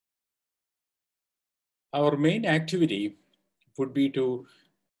Our main activity would be to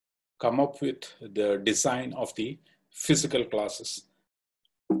come up with the design of the physical classes.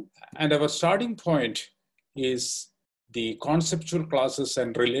 And our starting point is the conceptual classes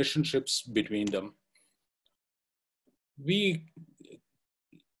and relationships between them. We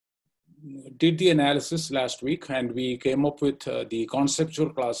did the analysis last week and we came up with the conceptual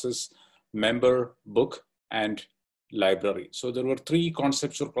classes, member, book, and library. So there were three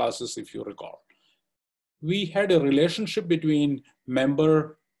conceptual classes, if you recall. We had a relationship between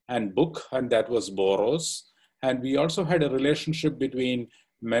member and book, and that was Boros. And we also had a relationship between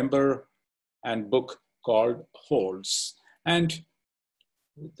member and book called holds. And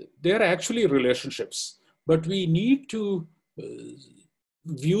they're actually relationships, but we need to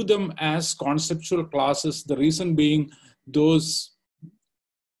view them as conceptual classes. The reason being those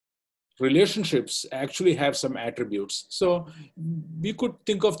relationships actually have some attributes. So we could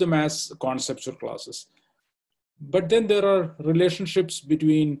think of them as conceptual classes. But then there are relationships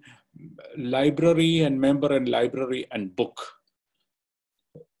between library and member and library and book.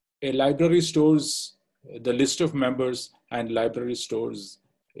 A library stores the list of members and library stores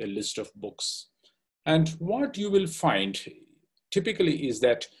a list of books. And what you will find typically is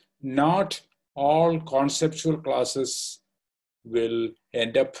that not all conceptual classes will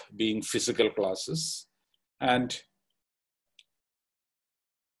end up being physical classes. And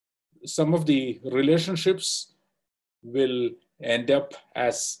some of the relationships will end up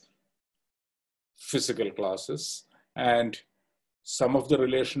as physical classes, and some of the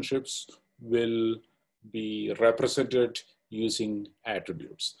relationships will be represented using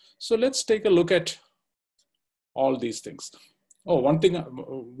attributes. So let's take a look at all these things. Oh,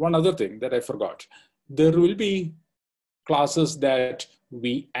 one other thing that I forgot. There will be classes that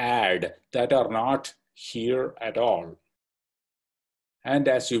we add that are not here at all. And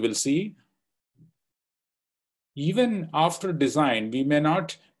as you will see, even after design, we may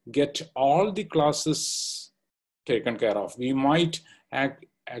not get all the classes taken care of. We might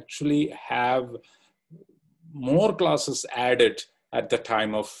actually have more classes added at the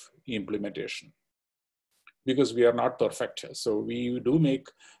time of implementation because we are not perfect. So we do make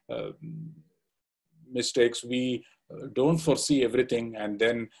mistakes. We don't foresee everything, and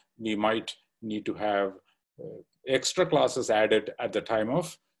then we might need to have extra classes added at the time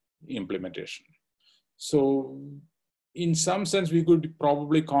of implementation. So in some sense, we could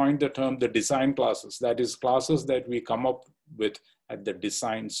probably coin the term the design classes. That is, classes that we come up with at the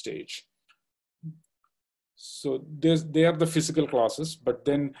design stage. So they are the physical classes, but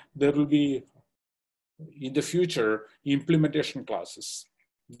then there will be, in the future, implementation classes.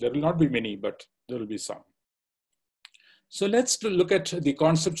 There will not be many, but there will be some. So let's look at the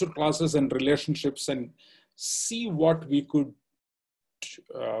conceptual classes and relationships and see what we could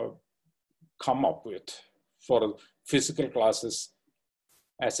come up with for physical classes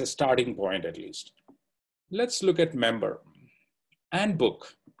as a starting point, at least. Let's look at member and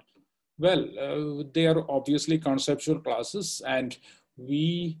book. Well, they are obviously conceptual classes, and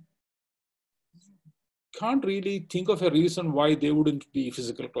we can't really think of a reason why they wouldn't be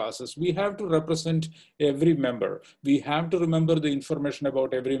physical classes. We have to represent every member. We have to remember the information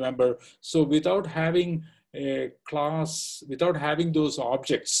about every member. So without having a class, without having those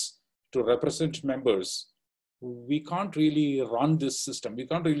objects to represent members, we can't really run this system. We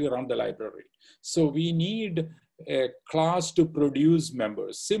can't really run the library. So we need a class to produce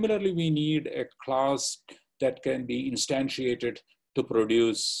members. Similarly, we need a class that can be instantiated to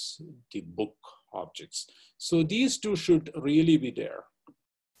produce the book objects. So these two should really be there.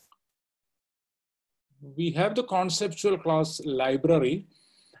 We have the conceptual class library,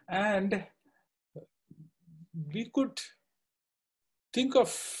 and we could think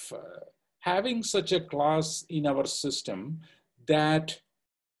of having such a class in our system that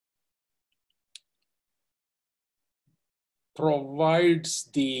provides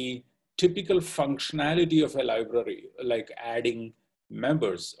the typical functionality of a library, like adding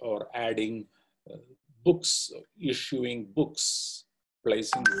members or adding books, issuing books,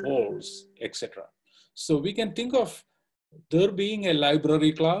 placing holds, etc. So we can think of there being a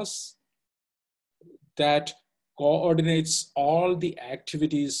library class that coordinates all the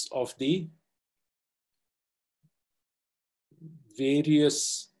activities of the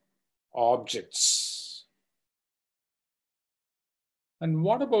various objects. And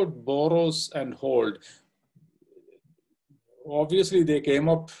what about Boros and hold? Obviously, they came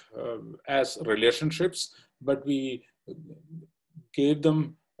up as relationships, but we gave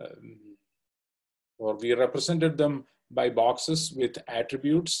them, or we represented them by boxes with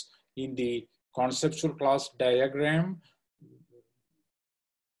attributes in the conceptual class diagram.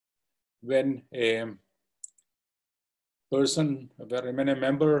 When a when a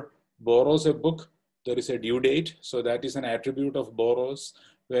member borrows a book, there is a due date. So that is an attribute of borrows.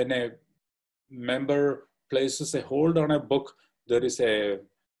 When a member places a hold on a book, there is a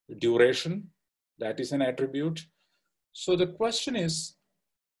duration. That is an attribute. So the question is,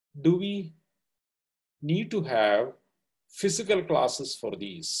 do we need to have physical classes for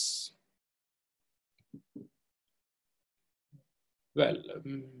these? Well,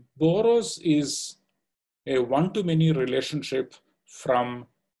 borrows is a one-to-many relationship from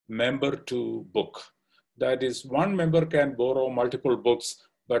member to book. That is, one member can borrow multiple books,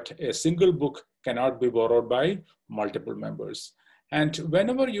 but a single book cannot be borrowed by multiple members. And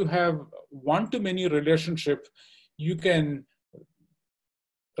whenever you have one-to-many relationship, you can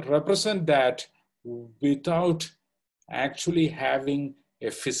represent that without actually having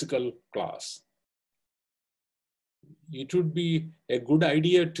a physical class. It would be a good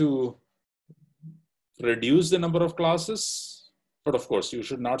idea to reduce the number of classes, but of course you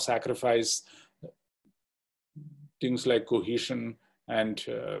should not sacrifice things like cohesion and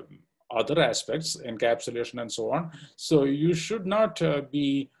other aspects, encapsulation and so on. So you should not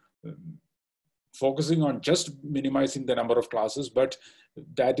be focusing on just minimizing the number of classes, but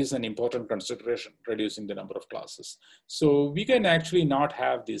that is an important consideration, reducing the number of classes. So we can actually not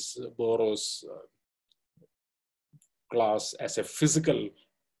have this borrows class as a physical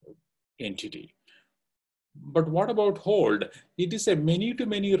entity. But what about hold? It is a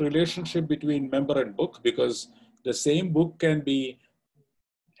many-to-many relationship between member and book, because the same book can be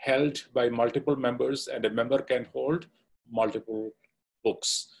held by multiple members and a member can hold multiple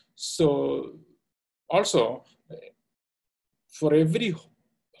books. So also, for every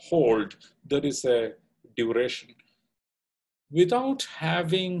hold, there is a duration. Without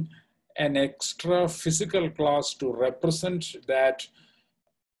having an extra physical class to represent that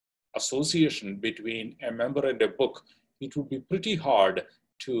association between a member and a book, it would be pretty hard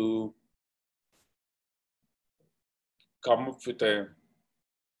to come up with a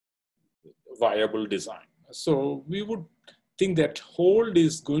viable design. So we would think that hold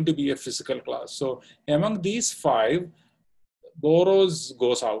is going to be a physical class. So among these five, borrows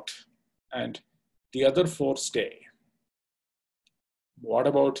goes out and the other four stay. What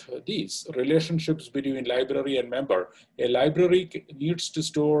about these relationships between library and member? A library needs to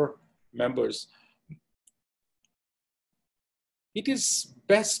store members. It is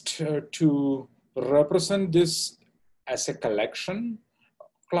best to represent this as a collection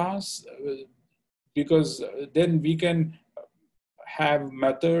class, because then we can have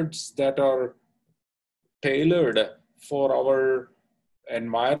methods that are tailored for our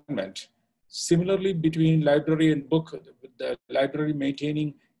environment. Similarly, between library and book, the library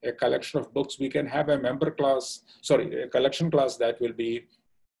maintaining a collection of books, we can have a member class, a collection class that will be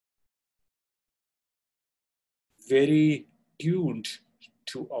very tuned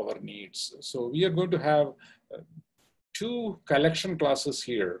to our needs. So we are going to have two collection classes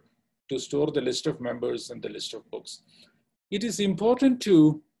here to store the list of members and the list of books. It is important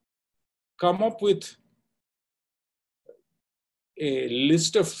to come up with a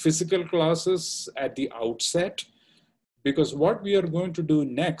list of physical classes at the outset, because what we are going to do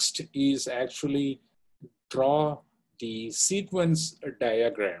next is actually draw the sequence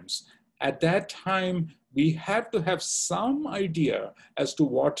diagrams. At that time, we have to have some idea as to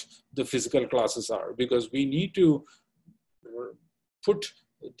what the physical classes are, because we need to put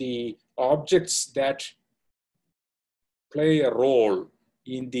the objects that play a role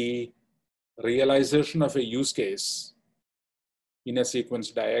in the realization of a use case in a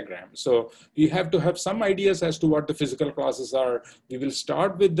sequence diagram. So we have to have some ideas as to what the physical classes are. We will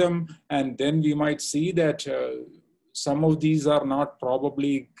start with them, and then we might see that some of these are not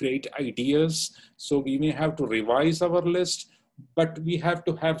probably great ideas. So we may have to revise our list, but we have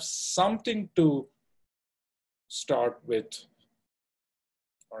to have something to start with.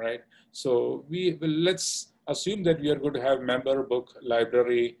 All right. So let's assume that we are going to have member, book,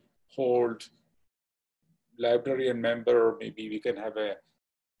 library, hold, library and member. Maybe we can have a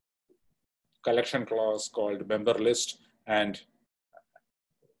collection class called member list, and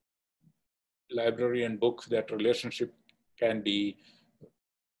library and book, that relationship can be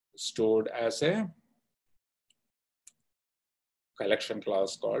stored as a collection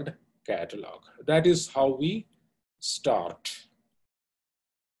class called catalog. That is how we start.